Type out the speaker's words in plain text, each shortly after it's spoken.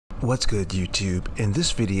What's good, YouTube? In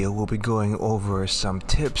this video, we'll be going over some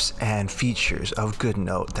tips and features of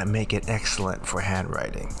Goodnote that make it excellent for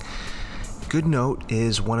handwriting. Goodnote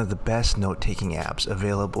is one of the best note-taking apps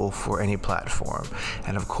available for any platform,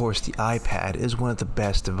 and of course the iPad is one of the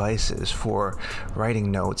best devices for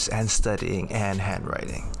writing notes and studying and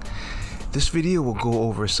handwriting. This video will go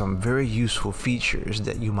over some very useful features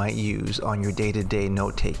that you might use on your day-to-day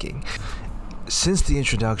note-taking. Since the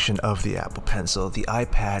introduction of the Apple Pencil, the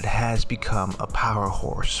iPad has become a power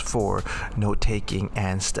horse for note-taking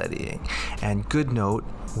and studying. And Goodnote,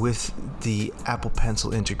 with the Apple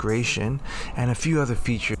Pencil integration and a few other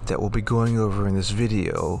features that we'll be going over in this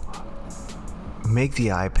video, make the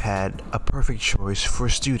iPad a perfect choice for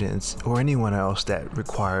students or anyone else that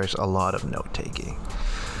requires a lot of note-taking.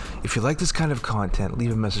 If you like this kind of content,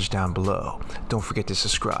 leave a message down below. Don't forget to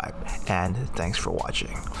subscribe, and thanks for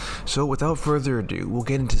watching. So without further ado, we'll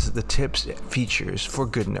get into the tips and features for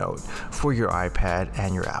Goodnote for your iPad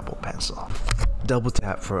and your Apple Pencil. Double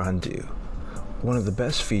tap for undo. One of the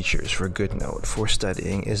best features for Goodnote for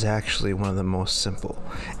studying is actually one of the most simple,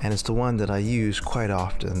 and it's the one that I use quite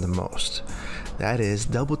often the most. That is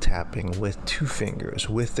double tapping with 2 fingers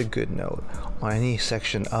with the Goodnote on any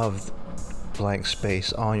section of blank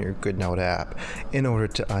space on your Goodnote app in order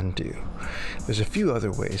to undo. There's a few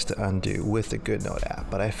other ways to undo with the Goodnote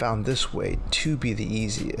app, but I found this way to be the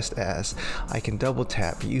easiest, as I can double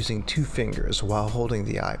tap using 2 fingers while holding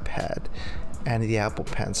the iPad and the Apple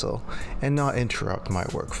Pencil and not interrupt my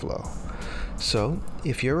workflow. So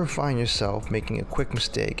if you ever find yourself making a quick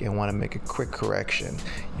mistake and want to make a quick correction,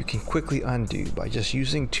 you can quickly undo by just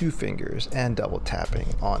using 2 fingers and double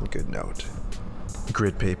tapping on Goodnote.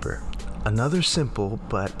 Grid paper. Another simple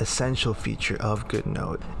but essential feature of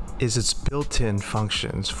Goodnote is its built-in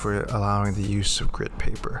functions for allowing the use of grid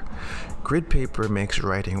paper. Grid paper makes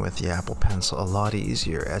writing with the Apple Pencil a lot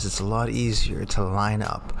easier, as it's a lot easier to line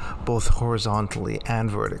up both horizontally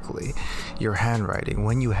and vertically your handwriting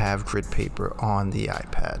when you have grid paper on the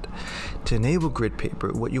iPad. To enable grid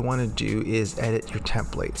paper, what you want to do is edit your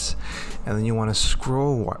templates, and then you want to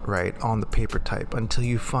scroll right on the paper type until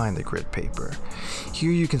you find the grid paper.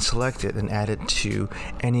 Here you can select it and add it to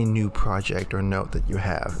any new project or note that you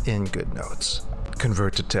have in Goodnotes.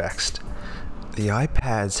 Convert to text. The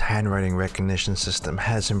iPad's handwriting recognition system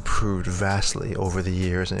has improved vastly over the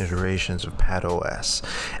years and iterations of padOS,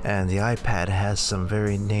 and the iPad has some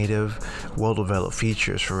very native, well-developed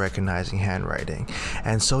features for recognizing handwriting,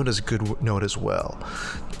 and so does Goodnote as well.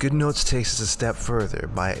 Goodnotes takes it a step further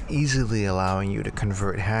by easily allowing you to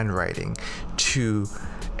convert handwriting to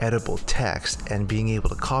editable text and being able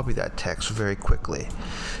to copy that text very quickly.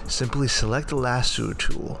 Simply select the lasso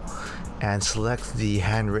tool and select the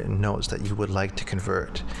handwritten notes that you would like to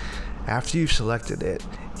convert. After you've selected it,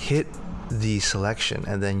 hit the selection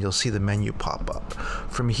and then you'll see the menu pop up.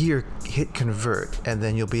 From here, hit convert and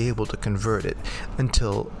then you'll be able to convert it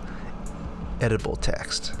until editable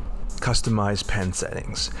text. Customize pen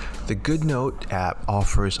settings. The Goodnote app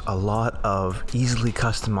offers a lot of easily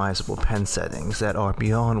customizable pen settings that are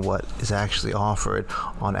beyond what is actually offered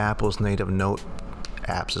on Apple's native note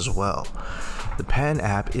apps as well. The pen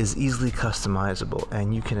app is easily customizable,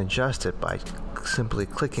 and you can adjust it by simply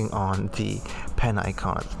clicking on the pen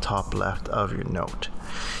icon at the top left of your note.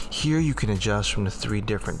 Here you can adjust from the 3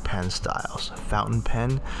 different pen styles: fountain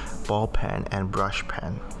pen, ball pen, and brush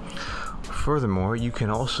pen. Furthermore, you can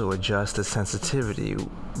also adjust the sensitivity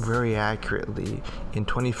very accurately in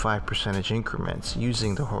 25% increments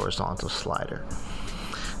using the horizontal slider.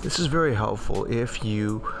 This is very helpful if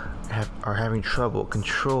you are having trouble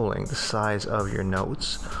controlling the size of your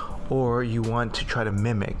notes, or you want to try to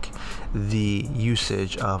mimic the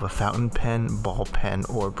usage of a fountain pen, ball pen,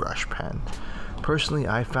 or brush pen. Personally,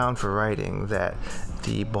 I found for writing that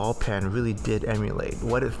the ball pen really did emulate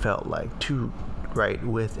what it felt like to write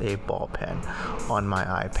with a ball pen on my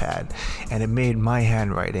iPad, and it made my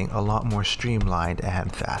handwriting a lot more streamlined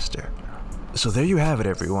and faster. So there you have it,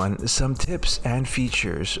 everyone, some tips and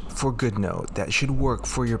features for Goodnote that should work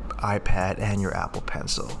for your iPad and your Apple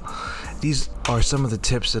Pencil. These are some of the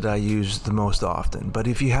tips that I use the most often, but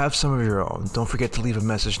if you have some of your own, don't forget to leave a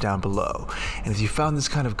message down below. And if you found this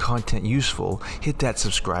kind of content useful, hit that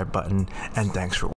subscribe button, and thanks for watching.